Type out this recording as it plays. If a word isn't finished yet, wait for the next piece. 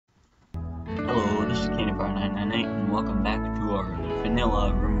is Candybar998 and welcome back to our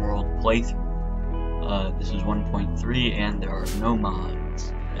Vanilla RIMWORLD playthrough. This is 1.3 and there are no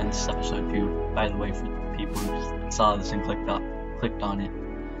mods. And this is episode 2, by the way, for the people who saw this and clicked on it.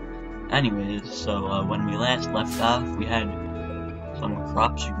 Anyways, so when we last left off, we had some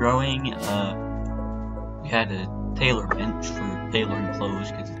crops growing. We had a tailor bench for tailoring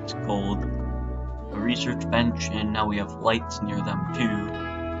clothes because it's cold. A research bench, and now we have lights near them too.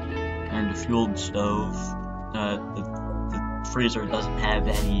 And a fueled stove. The freezer doesn't have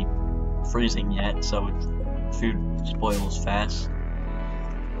any freezing yet, so food spoils fast.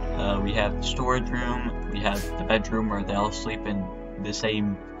 We have the storage room, we have the bedroom where they all sleep in the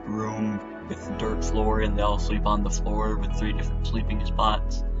same room with the dirt floor, and they all sleep on the floor with 3 different sleeping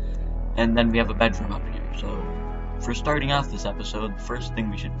spots. And then we have a bedroom up here, so for starting off this episode, the first thing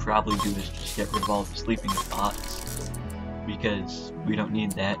we should probably do is just get rid of all the sleeping spots, because we don't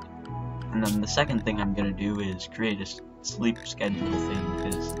need that. And then the second thing I'm gonna do is create a sleep schedule thing,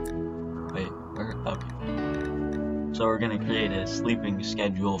 because, wait, where, okay. So we're gonna create a sleeping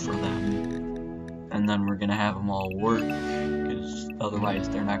schedule for them, and then we're gonna have them all work, because otherwise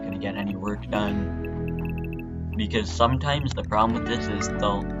they're not gonna get any work done. Because sometimes the problem with this is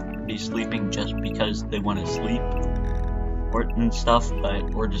they'll be sleeping just because they want to sleep, and stuff, but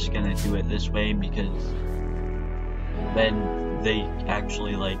we're just gonna do it this way, because then they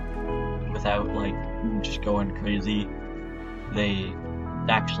actually, like, without like just going crazy, they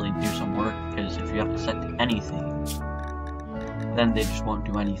actually do some work, because if you have it set to anything, then they just won't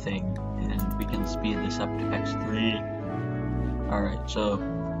do anything, and we can speed this up to x3. Alright, so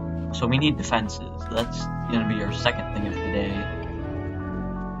we need defenses. That's gonna be our second thing of the day.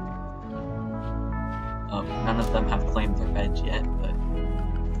 None of them have claimed their beds yet, but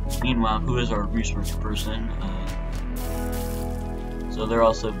meanwhile, who is our research person? So they're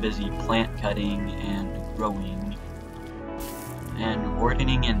also busy plant cutting and growing and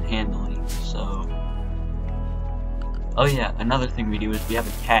ordering and handling. So, oh yeah, another thing we do is we have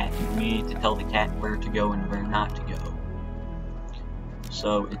a cat, and we need to tell the cat where to go and where not to go.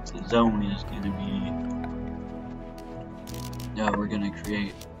 So its zone is going to be, we're going to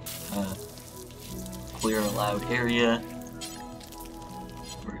create a clear allowed area,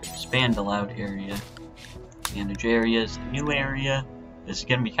 or expand allowed area, manage areas, new area. This is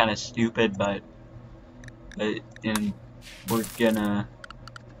gonna be kind of stupid, but we're gonna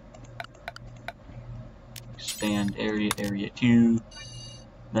expand area 2.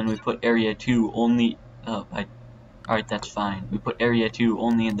 Then we put area 2 only. Alright, that's fine. We put area 2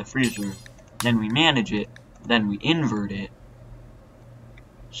 only in the freezer. Then we manage it. Then we invert it.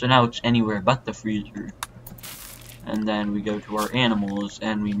 So now it's anywhere but the freezer. And then we go to our animals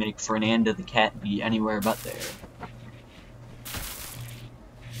and we make Fernanda the cat be anywhere but there.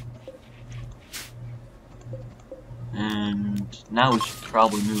 And now we should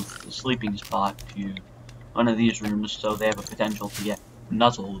probably move the sleeping spot to one of these rooms so they have a potential to get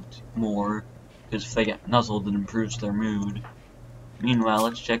nuzzled more, because if they get nuzzled it improves their mood. Meanwhile,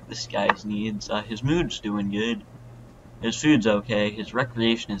 let's check this guy's needs. His mood's doing good. His food's okay. His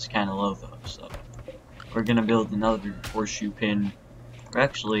recreation is kind of low though, so we're gonna build another horseshoe pin. Or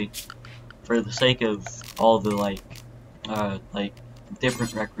actually, for the sake of all the like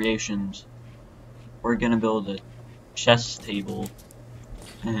different recreations, we're gonna build a chess table,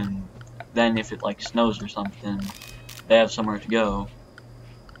 and then if it like snows or something, they have somewhere to go.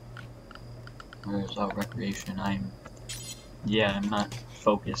 Where's our recreation? I'm not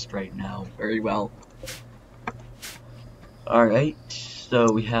focused right now very well. Alright,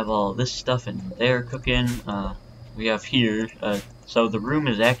 so we have all this stuff in there cooking. We have here, so the room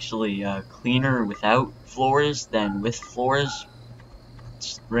is actually cleaner without floors than with floors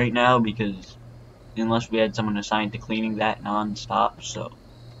right now, because unless we had someone assigned to cleaning that non-stop, so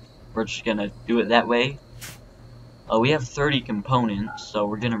we're just gonna do it that way. We have 30 components, so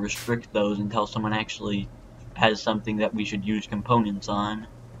we're gonna restrict those until someone actually has something that we should use components on.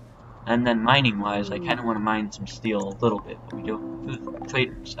 And then mining-wise, I kind of want to mine some steel a little bit, but we don't.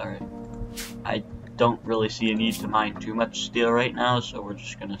 Traders, alright. I don't really see a need to mine too much steel right now, so we're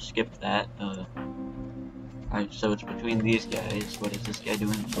just gonna skip that. Alright, so it's between these guys. What is this guy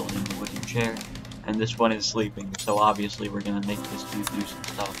doing? Building a wooden chair. And this one is sleeping, so obviously we're gonna make this dude do some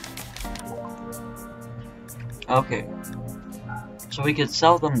stuff. Okay. So we could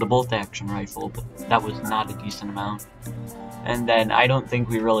sell them the bolt-action rifle, but that was not a decent amount. And then I don't think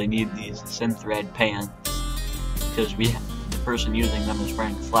we really need these synth red pants, because the person using them is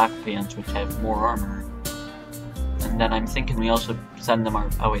wearing flak pants, which have more armor. And then I'm thinking we also send them our.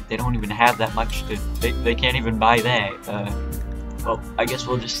 Oh wait, they don't even have that much to. They can't even buy that. well, I guess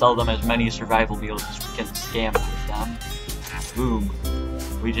we'll just sell them as many survival meals as we can scam with them. Boom.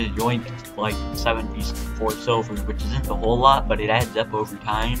 We just yoinked like 74 silver, which isn't a whole lot, but it adds up over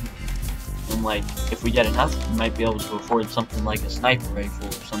time. And like, if we get enough, we might be able to afford something like a sniper rifle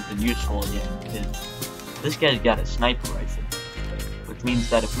or something useful again, because this guy's got a sniper rifle, which means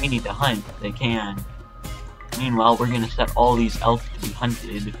that if we need to hunt, they can. Meanwhile, we're gonna set all these elk to be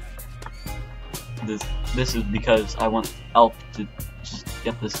hunted. This is because I want elk to just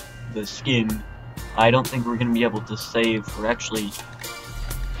get the skin. I don't think we're gonna be able to save, or actually,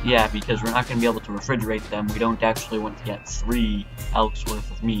 yeah, because we're not gonna be able to refrigerate them. We don't actually want to get 3 elk's worth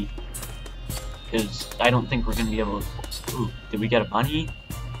of meat, because I don't think we're gonna be able to. Ooh, did we get a bunny?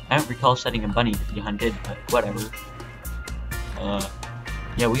 I don't recall setting a bunny to be hunted, but whatever.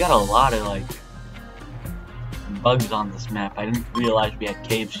 Yeah, we got a lot of like bugs on this map. I didn't realize we had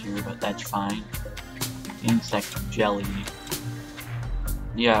caves here, but that's fine. Insect jelly.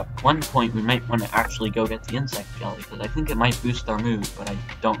 Yeah, at one point we might want to actually go get the insect jelly, because I think it might boost our mood, but I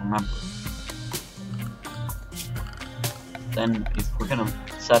don't remember. Then, if we're gonna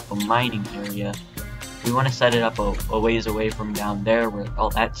set up a mining area, we want to set it up a ways away from down there where all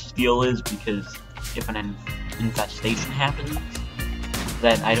that steel is, because if an infestation happens,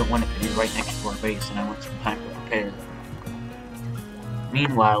 then I don't want it to be right next to our base, and I want some time to prepare.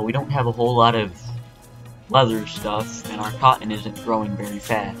 Meanwhile, we don't have a whole lot of leather stuff, and our cotton isn't growing very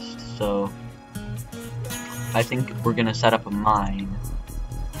fast, so I think we're gonna set up a mine.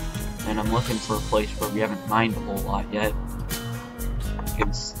 And I'm looking for a place where we haven't mined a whole lot yet,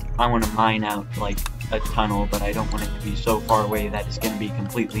 because I want to mine out like a tunnel, but I don't want it to be so far away that it's gonna be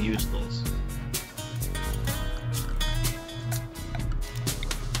completely useless.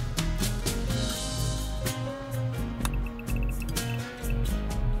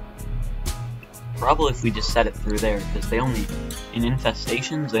 Probably if we just set it through there, because they only, in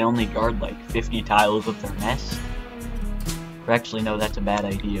infestations, they only guard like 50 tiles of their nest. Or actually, no, that's a bad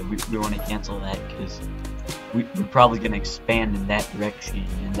idea. We want to cancel that, because we're probably going to expand in that direction,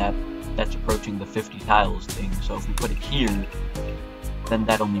 and that's approaching the 50 tiles thing. So if we put it here, then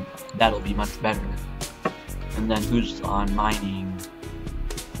that'll be much better. And then who's on mining?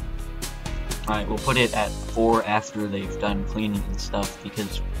 Alright, we'll put it at 4 after they've done cleaning and stuff,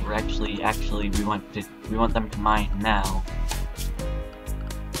 because we're actually we want them to mine now.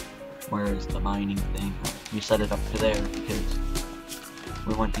 Where is the mining thing? We set it up to there because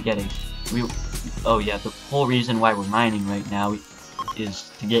we want to get oh yeah, the whole reason why we're mining right now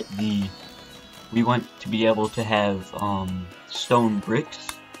is to get we want to be able to have stone bricks,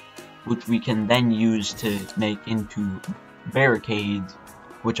 which we can then use to make into barricades,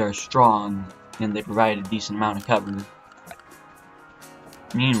 which are strong, and they provide a decent amount of cover.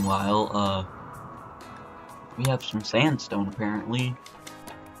 Meanwhile, we have some sandstone apparently.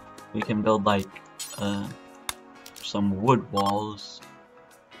 We can build like, some wood walls.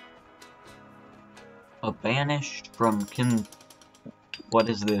 Banished from what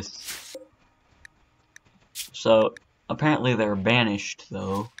is this? So, apparently they're banished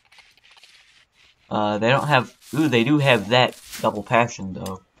though. They don't have, they do have that double passion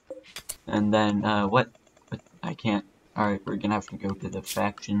though. And then, I can't, alright, we're gonna have to go to the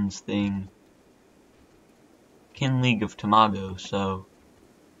factions thing. League of Tamago, so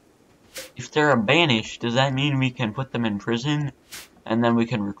if they're banished, does that mean we can put them in prison and then we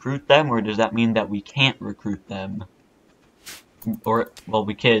can recruit them, or does that mean that we can't recruit them? Or, well,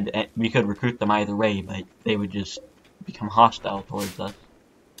 we could recruit them either way, but they would just become hostile towards us.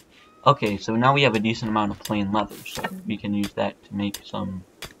 Okay, so now we have a decent amount of plain leather, so we can use that to make some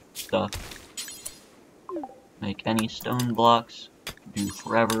stuff. Make any stone blocks, do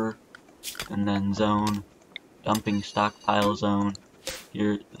forever, and then zone, dumping stockpile zone.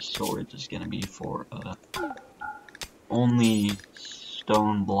 Here, the storage is gonna be for, only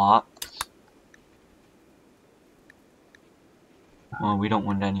stone blocks. Well, we don't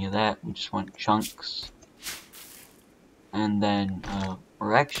want any of that, we just want chunks. And then,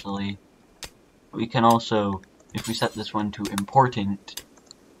 or actually, we can also, if we set this one to important,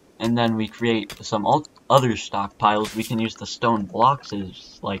 and then we create some other stockpiles, we can use the stone blocks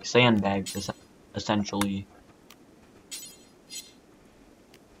as, like, sandbags, essentially.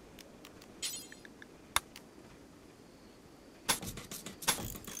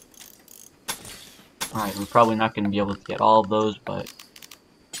 Alright, we're probably not going to be able to get all of those, but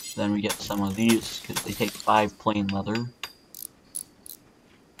then we get some of these, because they take 5 plain leather.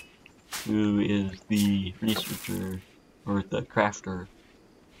 Who is the researcher, or the crafter?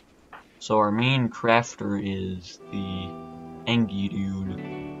 So our main crafter is the Engi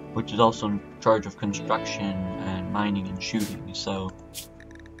dude. which is also in charge of construction and mining and shooting, so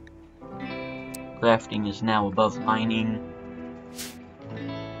crafting is now above mining.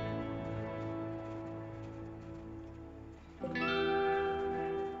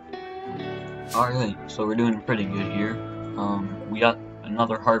 Alright, so we're doing pretty good here. We got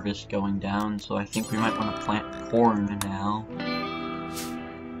another harvest going down, so I think we might want to plant corn now.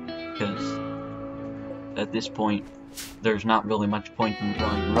 Because at this point, there's not really much point in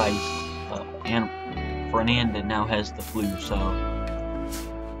growing rice. And Fernanda now has the flu, so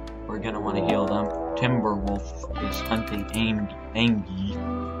we're gonna want to heal them. Timberwolf is hunting Angie,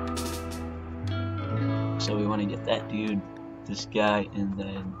 so we want to get that dude, this guy, and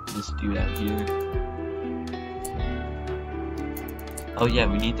then this dude out here. Oh yeah,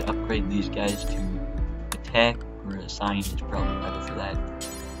 we need to upgrade these guys to attack, or assign is probably better for that.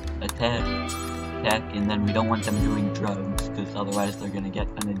 Attack, and then we don't want them doing drugs, because otherwise they're gonna get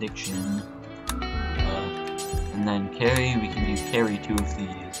an addiction. And then carry, we can carry 2 of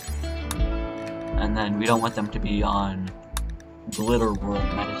these. And then we don't want them to be on Glitter World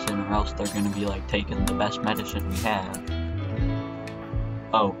medicine, or else they're gonna be like taking the best medicine we have.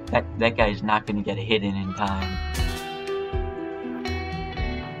 Oh, that guy's not gonna get a hit in time.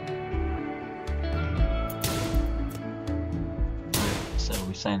 So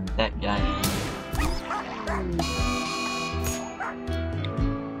we send that guy in.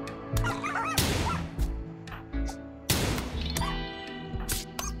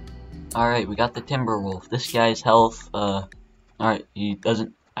 Alright, we got the Timberwolf. This guy's health, alright, he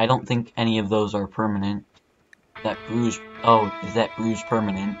doesn't, I don't think any of those are permanent. That bruise, oh, is that bruise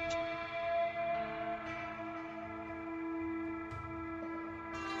permanent?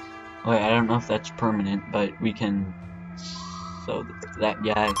 Wait, I don't know if that's permanent, but we can, so that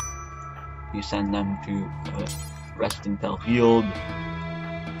guy, we send them to rest until healed.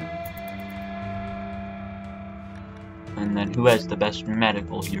 And then who has the best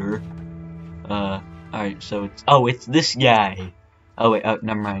medical here? Alright, so it's this guy. Oh wait,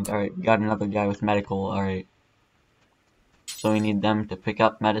 never mind. Alright, we got another guy with medical, alright. So we need them to pick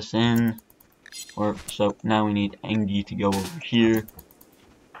up medicine. So now we need Angie to go over here.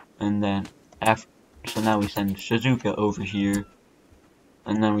 And then so now we send Shizuka over here.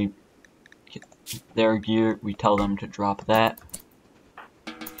 And then we get their gear, we tell them to drop that.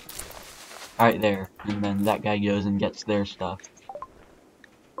 Alright, there. And then that guy goes and gets their stuff.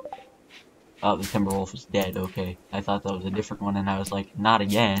 Oh, the Timberwolf is dead, okay. I thought that was a different one, and I was like, not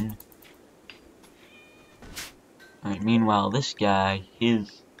again. Alright, meanwhile, this guy,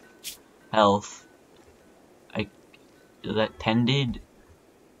 his health, is that tended?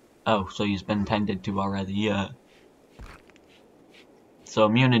 Oh, so he's been tended to already, yeah. So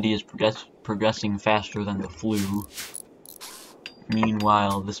immunity is progressing faster than the flu.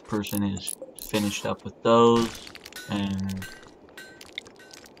 Meanwhile, this person is finished up with those, and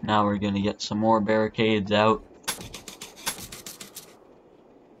now we're gonna get some more barricades out.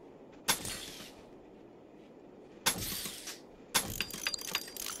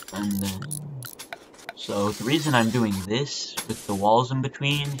 And then, so the reason I'm doing this with the walls in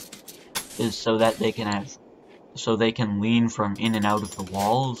between is so that they can lean from in and out of the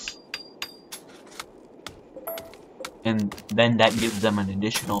walls. And then that gives them an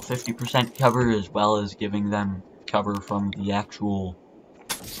additional 50% cover, as well as giving them cover from the actual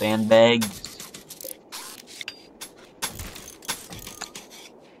sandbags.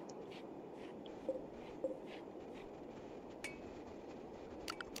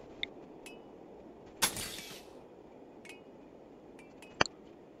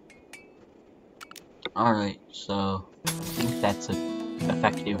 Alright, so I think that's an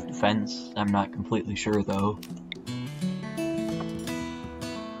effective defense. I'm not completely sure though.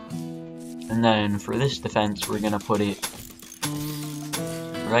 And then for this defense, we're gonna put it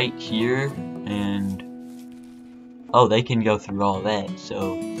right here, and oh, they can go through all that,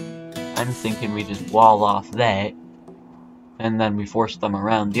 so I'm thinking we just wall off that, and then we force them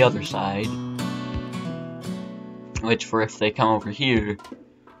around the other side, which for if they come over here,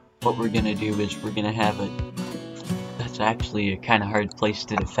 what we're gonna do is we're gonna have that's actually a kind of hard place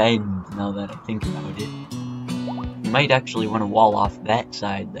to defend, now that I think about it. You might actually want to wall off that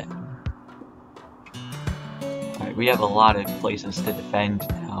side then. Alright, we have a lot of places to defend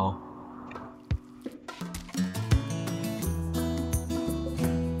now.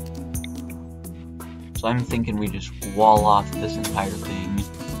 So I'm thinking we just wall off this entire thing.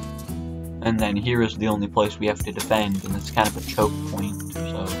 And then here is the only place we have to defend, and it's kind of a choke point,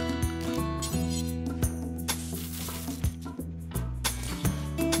 so.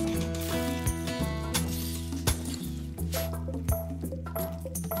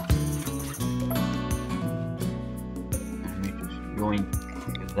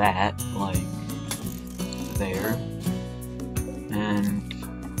 that, like there, and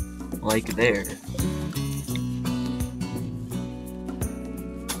like there.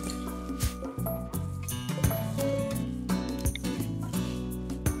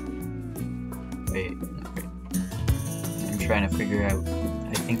 Wait, I'm trying to figure out.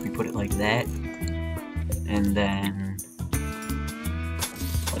 I think we put it like that, and then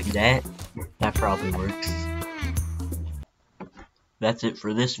like that. That probably works. That's it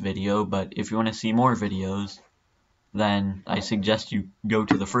for this video, but if you want to see more videos, then I suggest you go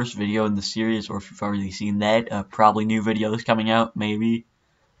to the first video in the series, or if you've already seen that, probably new videos coming out, maybe.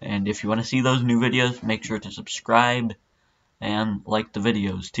 And if you want to see those new videos, make sure to subscribe and like the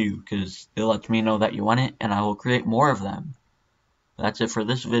videos too, because it lets me know that you want it, and I will create more of them. That's it for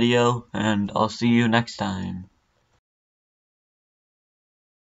this video, and I'll see you next time.